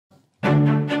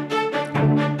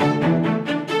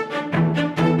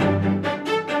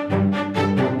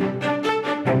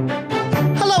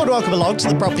welcome along to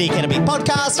the Property Academy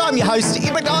podcast. I'm your host,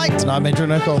 Emma Knight. And I'm Andrew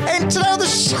Nicol. And today on the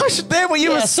show, there were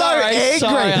you were so angry.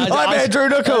 I'm Andrew I'm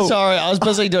Nicol. sorry, I was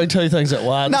busy doing two things at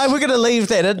once. No, we're going to leave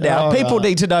that in now. Oh, People right.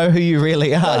 need to know who you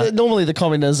really are. Normally the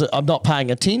comment is I'm not paying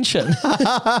attention.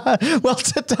 Well,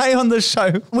 today on the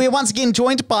show, we're once again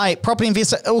joined by property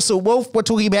investor Ilse Wolfe. We're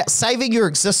talking about saving your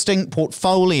existing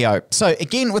portfolio. So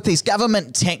again, with these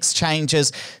government tax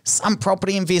changes, some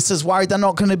property investors worried they're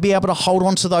not going to be able to hold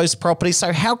on to those properties.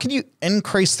 So how can you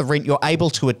increase the rent you're able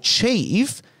to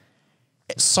achieve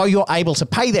so you're able to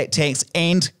pay that tax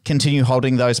and continue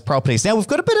holding those properties? Now, we've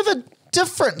got a bit of a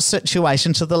different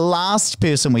situation to the last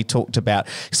person we talked about.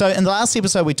 So in the last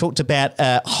episode, we talked about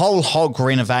whole hog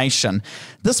renovation.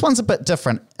 This one's a bit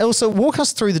different. Ilse, walk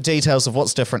us through the details of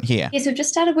what's different here. Yes, we've just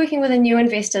started working with a new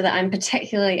investor that I'm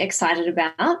particularly excited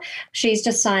about. She's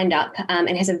just signed up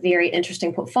and has a very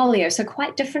interesting portfolio. So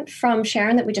quite different from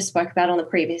Sharon that we just spoke about on the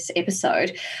previous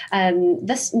episode.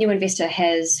 This new investor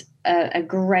has a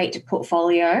great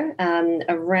portfolio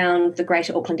around the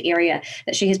Greater Auckland area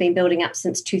that she has been building up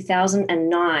since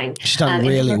 2009. She's done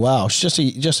really well.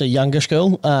 She's just a youngish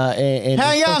girl. And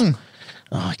How young?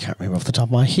 I can't remember off the top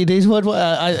of my head.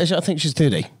 I think she's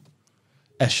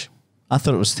 30-ish. I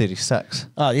thought it was 36.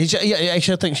 Oh, yeah,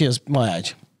 actually, I think she is my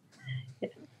age.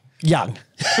 Young.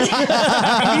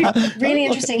 Really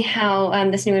interesting how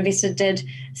this new investor did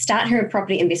start her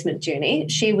property investment journey.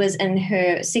 She was in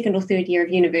her second or third year of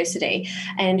university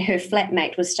and her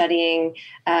flatmate was studying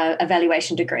a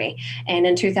valuation degree. And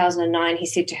in 2009, he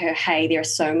said to her, hey, there are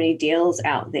so many deals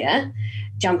out there.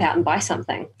 Jump out and buy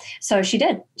something. So she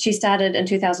did. She started in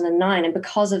 2009. And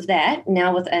because of that,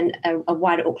 now with a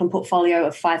wider Auckland portfolio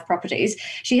of 5 properties,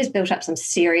 she has built up some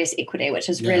serious equity, which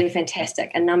is really fantastic.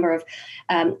 A number of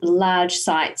large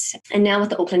sites. And now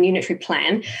with the Auckland Unitary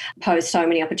Plan, pose so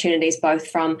many opportunities, both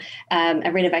from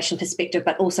a renovation perspective,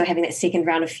 but also having that second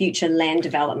round of future land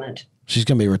development. She's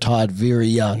going to be retired very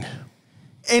young.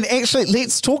 And actually,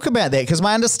 let's talk about that, because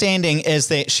my understanding is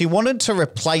that she wanted to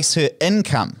replace her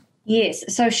income. Yes,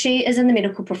 so she is in the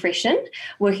medical profession,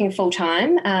 working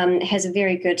full-time, has a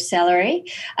very good salary,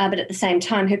 but at the same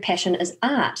time, her passion is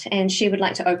art, and she would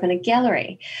like to open a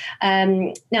gallery.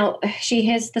 Now, she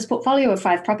has this portfolio of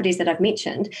 5 properties that I've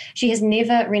mentioned. She has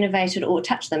never renovated or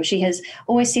touched them. She has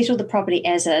always settled the property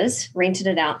as is, rented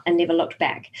it out, and never looked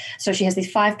back. So she has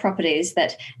these 5 properties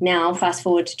that now, fast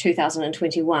forward to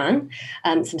 2021,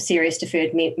 some serious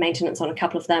deferred maintenance on a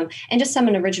couple of them, and just some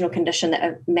in original condition that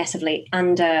are massively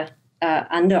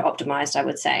under-optimized, I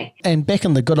would say. And back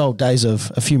in the good old days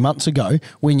of a few months ago,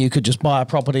 when you could just buy a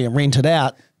property and rent it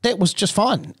out, that was just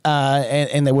fine.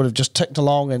 And they would have just ticked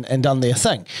along and done their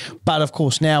thing. But of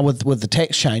course, now with the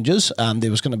tax changes, there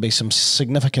was going to be some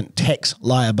significant tax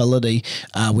liability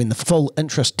when the full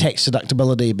interest tax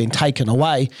deductibility had been taken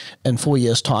away in 4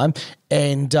 years' time.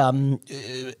 And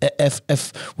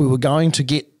if we were going to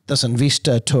get this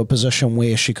investor to a position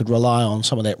where she could rely on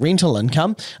some of that rental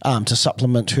income to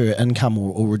supplement her income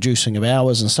or reducing of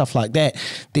hours and stuff like that,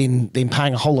 then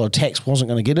paying a whole lot of tax wasn't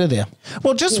going to get her there.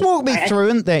 Well, just walk me through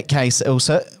in that case,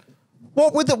 Ilse.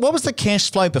 What was the cash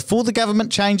flow before the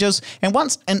government changes? And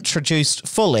once introduced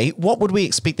fully, what would we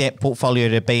expect that portfolio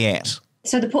to be at?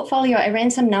 So the portfolio, I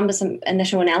ran some numbers, some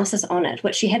initial analysis on it,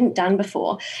 which she hadn't done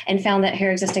before, and found that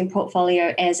her existing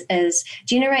portfolio as is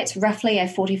generates roughly a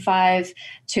 $45,000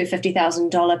 to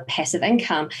 $50,000 passive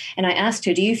income. And I asked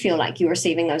her, do you feel like you're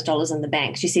receiving those dollars in the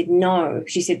bank? She said no.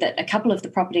 She said that a couple of the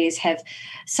properties have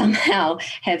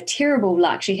terrible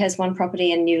luck. She has one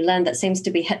property in New Lynn that seems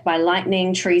to be hit by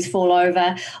lightning, trees fall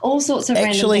over, all sorts of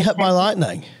random Actually hit by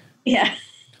lightning? Yeah.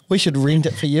 We should rent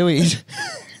it for you, Ed.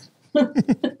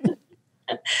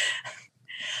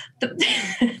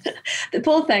 The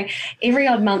poor thing, every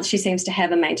odd month she seems to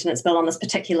have a maintenance bill on this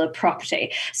particular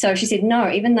property. So she said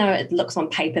no, even though it looks on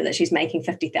paper that she's making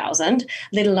 $50,000,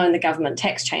 let alone the government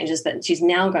tax changes that she's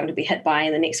now going to be hit by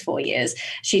in the next 4 years,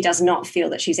 she does not feel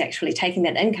that she's actually taking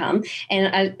that income.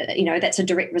 And, that's a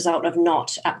direct result of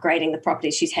not upgrading the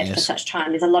properties she's had for such time.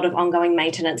 There's a lot of ongoing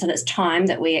maintenance, and it's time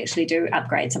that we actually do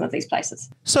upgrade some of these places.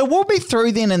 So walk me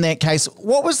through then in that case.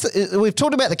 What was we've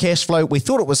talked about the cash flow. We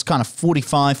thought it was kind of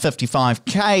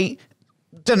 55K.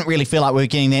 Didn't really feel like we were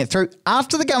getting that through.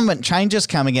 After the government changes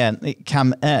come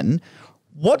in,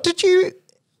 what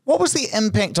was the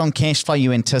impact on cash flow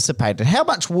you anticipated? How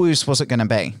much worse was it going to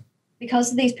be?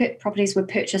 Because these properties were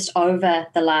purchased over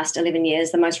the last 11 years,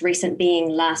 the most recent being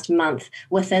last month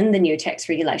within the new tax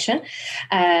regulation,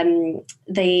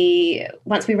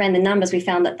 once we ran the numbers, we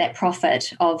found that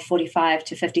profit of $45,000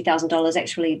 to $50,000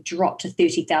 actually dropped to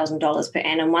 $30,000 per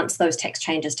annum once those tax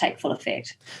changes take full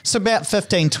effect. So about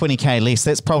 15, 20K less.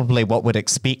 That's probably what we'd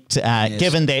expect,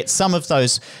 given that some of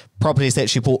those properties that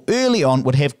she bought early on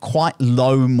would have quite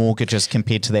low mortgages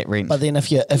compared to that rent. But then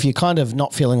if you're kind of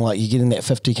not feeling like you're getting that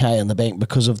 50K in the bank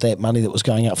because of that money that was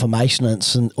going out for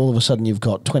maintenance, and all of a sudden you've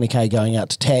got 20K going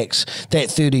out to tax, that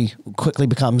 30 quickly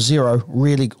becomes zero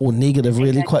or negative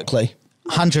really quickly.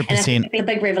 100%. And the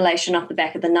big revelation off the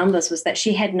back of the numbers was that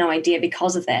she had no idea,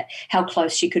 because of that, how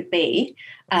close she could be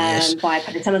by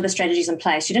putting some of the strategies in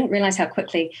place. She didn't realise how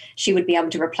quickly she would be able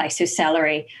to replace her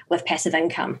salary with passive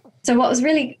income. So what is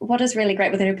really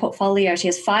great within her portfolio, she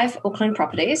has 5 Auckland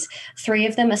properties. 3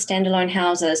 of them are standalone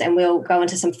houses, and we'll go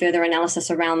into some further analysis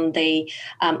around the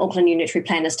Auckland Unitary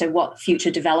Plan as to what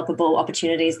future developable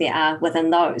opportunities there are within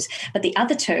those. But the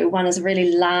other 2, one is a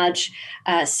really large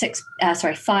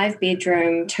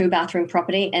 5-bedroom, 2-bathroom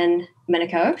property in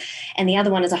Manukau, and the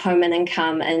other one is a home and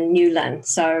income in New Lynn.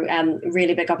 So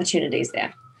really big opportunities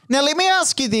there. Now, let me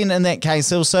ask you then, in that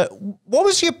case, Ilse, what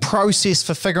was your process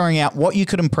for figuring out what you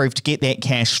could improve to get that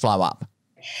cash flow up?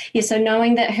 Yeah, so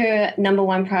knowing that her number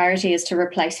one priority is to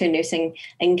replace her nursing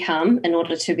income in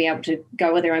order to be able to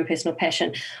go with her own personal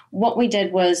passion, what we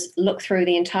did was look through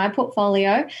the entire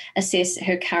portfolio, assess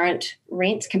her current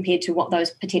rents compared to what those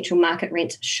potential market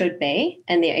rents should be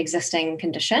in their existing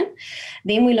condition.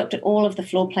 Then we looked at all of the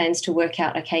floor plans to work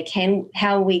out, okay,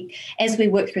 as we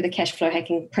work through the cash flow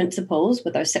hacking principles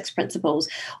with those 6 principles,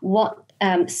 what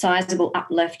sizable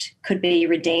uplift could be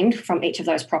redeemed from each of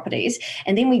those properties.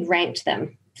 And then we ranked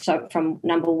them. So from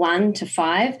number 1 to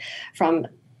 5, from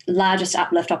largest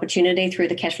uplift opportunity through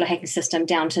the cash flow hacking system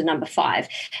down to number 5.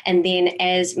 And then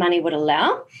as money would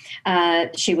allow,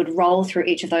 she would roll through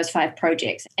each of those 5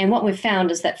 projects. And what we've found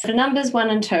is that for numbers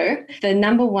 1 and 2, the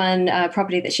number 1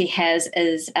 property that she has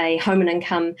is a home and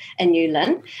income in New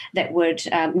Lynn that would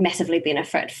massively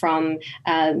benefit from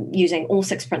using all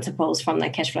 6 principles from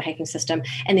the cash flow hacking system.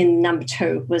 And then number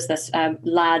 2 was this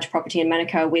large property in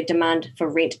Manukau where demand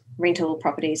for rental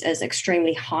properties is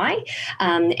extremely high,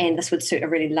 and this would suit a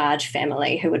really large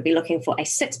family who would be looking for a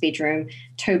 6-bedroom,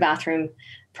 2-bathroom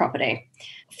property.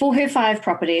 For her 5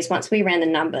 properties, once we ran the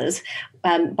numbers,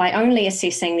 by only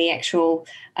assessing the actual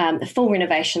the full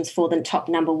renovations for the top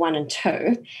number 1 and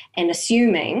 2, and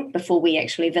assuming before we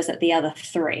actually visit the other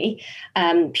 3,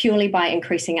 purely by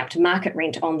increasing up to market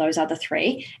rent on those other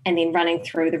 3, and then running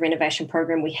through the renovation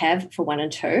program we have for 1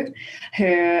 and 2,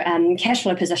 her cash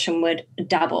flow position would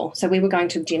double. So we were going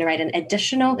to generate an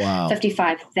additional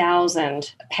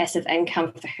 $55,000 passive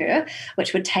income for her,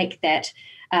 which would take that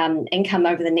income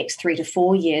over the next 3 to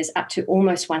 4 years up to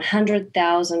almost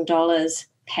 $100,000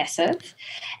 passive.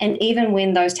 And even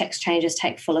when those tax changes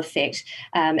take full effect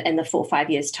in the 4 or 5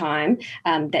 years' time,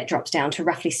 that drops down to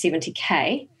roughly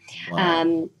 $70K.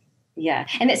 Wow. Yeah,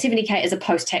 and that $70K is a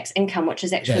post-tax income, which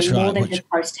is actually more than his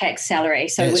post-tax salary.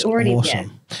 So we're already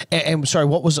awesome. There. And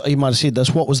sorry, you might have said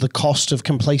this, what was the cost of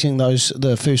completing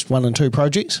the first 1 and 2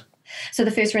 projects? So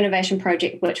the first renovation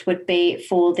project, which would be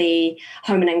for the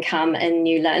home and income in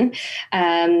New Lynn,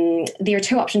 there are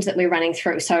 2 options that we're running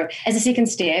through. So as a second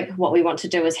step, what we want to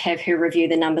do is have her review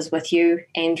the numbers with you,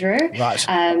 Andrew, right.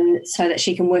 So that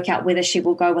she can work out whether she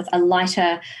will go with a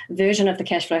lighter version of the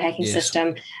cash flow hacking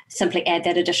system, simply add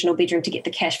that additional bedroom to get the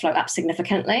cash flow up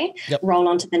significantly, roll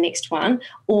on to the next one,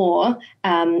 or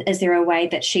is there a way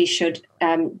that she should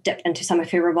dip into some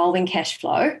of her revolving cash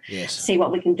flow, see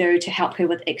what we can do to help her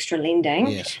with extra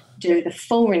lending, do the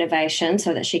full renovation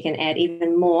so that she can add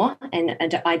even more, and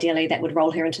ideally that would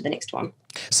roll her into the next one.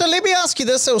 So let me ask you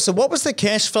this also, what was the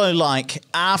cash flow like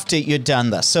after you'd done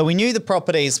this? So we knew the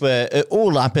properties were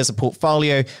all up as a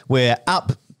portfolio, were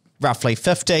up roughly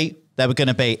 50, they were going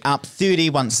to be up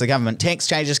 30 once the government tax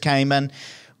changes came in.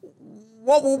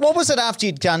 What was it after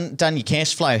you'd done your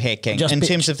cash flow hacking in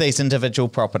terms of these individual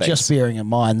properties? Just bearing in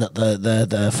mind that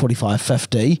the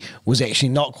 4550 was actually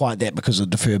not quite that because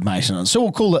of deferred maintenance. So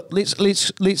we'll call it,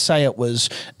 let's say it was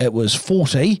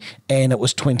 40 and it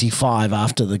was 25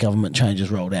 after the government changes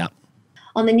rolled out.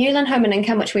 On the New Lynn home and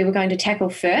income, which we were going to tackle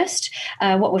first,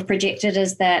 what we've projected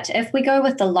is that if we go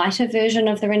with the lighter version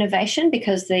of the renovation,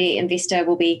 because the investor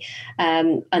will be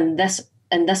in this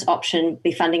in this option,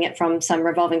 be funding it from some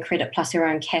revolving credit plus her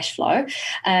own cash flow,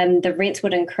 the rents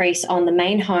would increase on the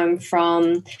main home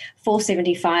from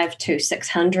 $475 to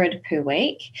 $600 per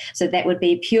week. So that would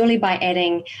be purely by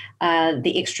adding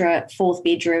the extra fourth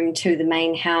bedroom to the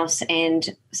main house and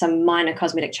some minor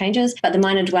cosmetic changes, but the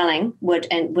minor dwelling would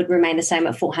remain the same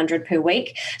at $400 per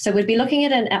week. So we'd be looking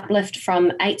at an uplift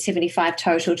from $875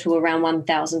 total to around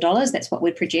 $1,000. That's what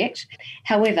we'd project.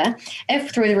 However,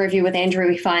 if through the review with Andrew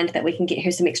we find that we can get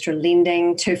her some extra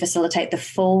lending to facilitate the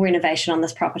full renovation on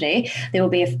this property, there will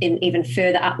be an even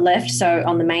further uplift. So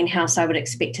on the main house, I would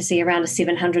expect to see around a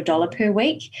 $700 per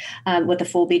week with the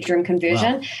 4-bedroom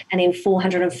conversion, wow, and then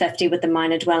 $450 with the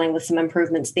minor dwelling with some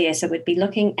improvements there. So we'd be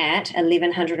looking at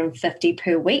 $1,150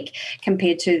 per week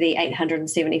compared to the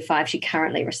 $875 she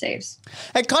currently receives.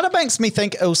 It kind of makes me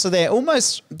think also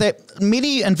that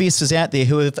many investors out there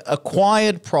who have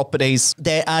acquired properties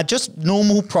that are just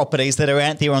normal properties that are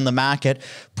out there on the market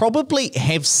probably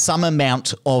have some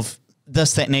amount of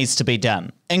this that needs to be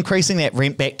done. Increasing that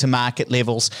rent back to market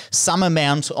levels, some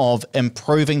amount of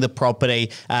improving the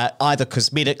property, either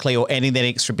cosmetically or adding that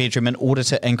extra bedroom in order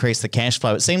to increase the cash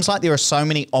flow. It seems like there are so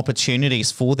many opportunities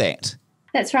for that.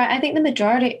 That's right. I think the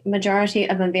majority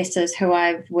of investors who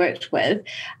I've worked with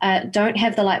don't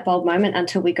have the light bulb moment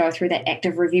until we go through that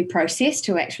active review process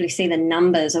to actually see the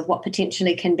numbers of what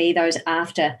potentially can be those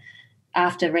after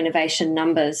renovation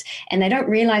numbers. And they don't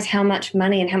realize how much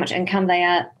money and how much income they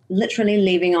are literally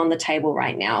leaving on the table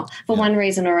right now. For one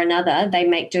reason or another, they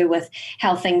make do with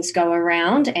how things go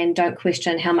around and don't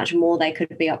question how much more they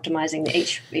could be optimizing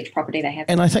each property they have.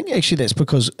 And I think actually that's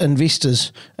because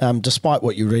investors, despite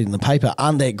what you read in the paper,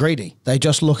 aren't that greedy. They're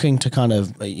just looking to kind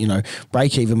of,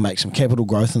 break even, make some capital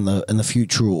growth in the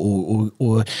future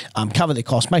or cover their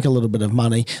costs, make a little bit of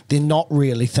money. They're not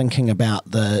really thinking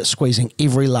about the squeezing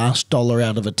every last dollar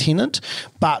out of a tenant.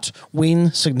 But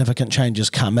when significant changes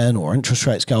come in or interest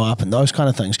rates go up and those kind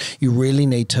of things, you really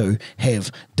need to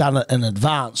have done it in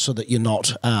advance so that you're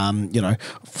not,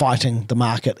 fighting the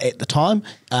market at the time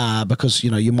because,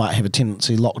 you might have a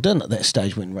tenancy locked in at that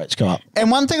stage when rates go up. And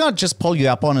one thing I'd just pull you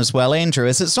up on as well, Andrew,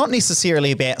 is it's not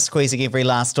necessarily about squeezing every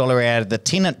last dollar out of the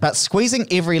tenant, but squeezing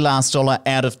every last dollar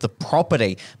out of the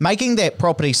property, making that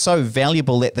property so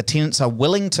valuable that the tenants are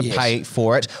willing to pay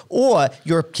for it, or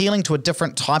you're appealing to a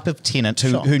different type of tenant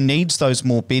who needs those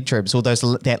more bedrooms or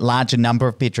that larger number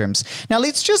of bedrooms. Now,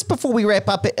 let's just, before we wrap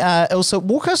up, Ilse,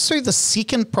 walk us through the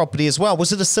second property as well.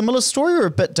 Was it a similar story or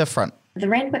a bit different? The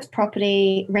Randwick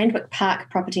Park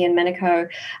property in Manukau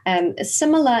is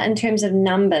similar in terms of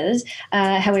numbers.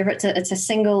 However, it's a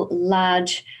single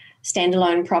large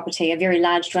standalone property, a very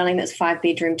large dwelling that's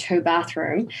 5-bedroom,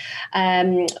 2-bathroom.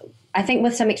 I think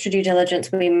with some extra due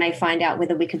diligence, we may find out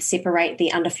whether we could separate the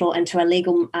underfloor into a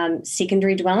legal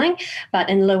secondary dwelling. But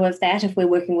in lieu of that, if we're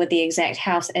working with the exact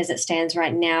house as it stands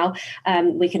right now,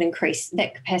 we can increase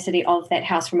that capacity of that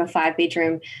house from a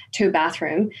 5-bedroom,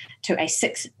 2-bathroom to a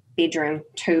 6-bedroom,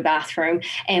 2-bathroom.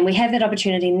 And we have that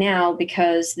opportunity now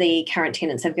because the current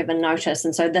tenants have given notice.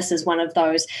 And so this is one of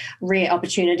those rare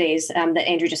opportunities that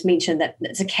Andrew just mentioned, that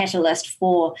it's a catalyst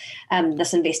for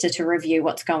this investor to review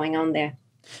what's going on there.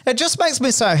 It just makes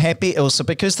me so happy, Ilse,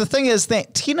 because the thing is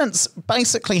that tenants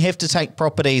basically have to take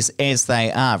properties as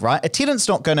they are, right? A tenant's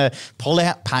not going to pull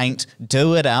out paint,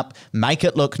 do it up, make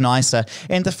it look nicer.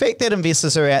 And the fact that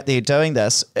investors are out there doing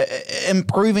this,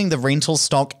 improving the rental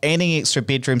stock, adding extra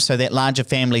bedrooms so that larger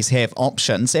families have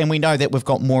options, and we know that we've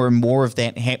got more and more of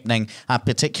that happening,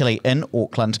 particularly in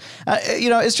Auckland,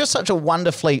 it's just such a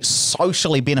wonderfully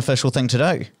socially beneficial thing to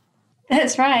do.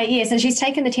 That's right, yes. And she's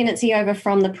taken the tenancy over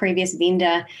from the previous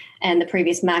vendor and the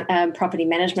previous property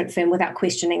management firm without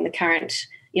questioning the current,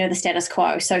 the status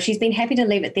quo. So she's been happy to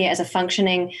leave it there as a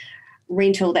functioning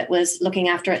rental that was looking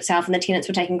after itself, and the tenants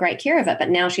were taking great care of it. But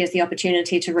now she has the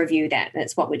opportunity to review that.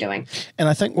 That's what we're doing. And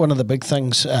I think one of the big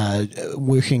things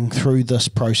working through this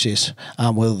process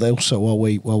with Ilse while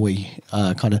we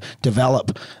kind of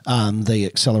develop the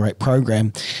Accelerate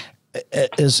program,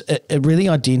 it really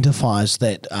identifies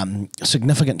that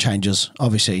significant changes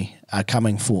obviously are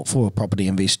coming for property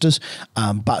investors,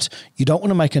 but you don't want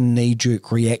to make a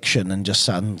knee-jerk reaction and just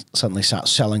suddenly start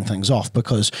selling things off,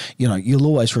 because you'll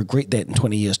always regret that in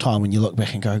 20 years' time when you look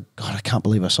back and go, God, I can't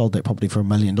believe I sold that property for $1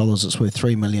 million. It's worth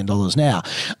 $3 million now.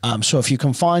 So if you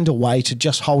can find a way to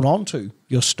just hold on to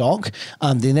your stock,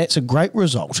 then that's a great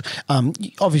result.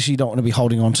 Obviously, you don't want to be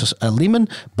holding on to a lemon,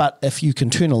 but if you can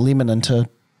turn a lemon into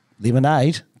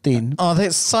lemonade, then Oh,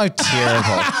 that's so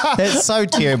terrible. That's so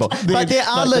terrible. But there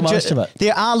are make the most of it.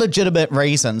 there are legitimate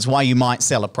reasons why you might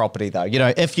sell a property, though. You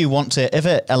know, if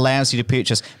it allows you to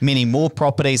purchase many more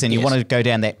properties and you want to go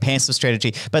down that passive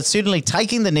strategy, but certainly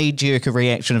taking the knee-jerk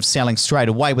reaction of selling straight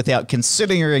away without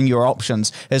considering your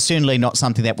options is certainly not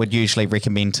something that would usually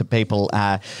recommend to people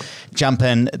jump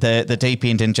in the deep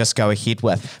end and just go ahead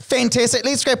with. Fantastic.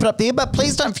 Let's wrap it up there, but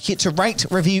please don't forget to rate,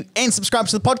 review, and subscribe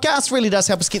to the podcast. Really does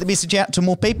help us get the message out to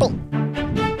more people.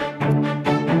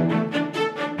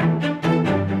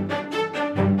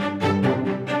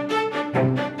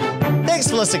 Thanks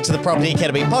for listening to the Property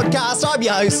Academy podcast. I'm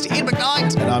your host, Ed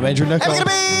McKnight. and I'm Andrew Nicholl. And we're going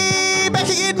to be back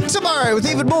again tomorrow with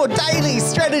even more daily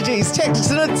strategies, tactics,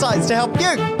 and insights to help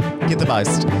you get the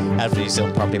most out of the New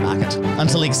Zealand property market.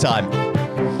 Until next time.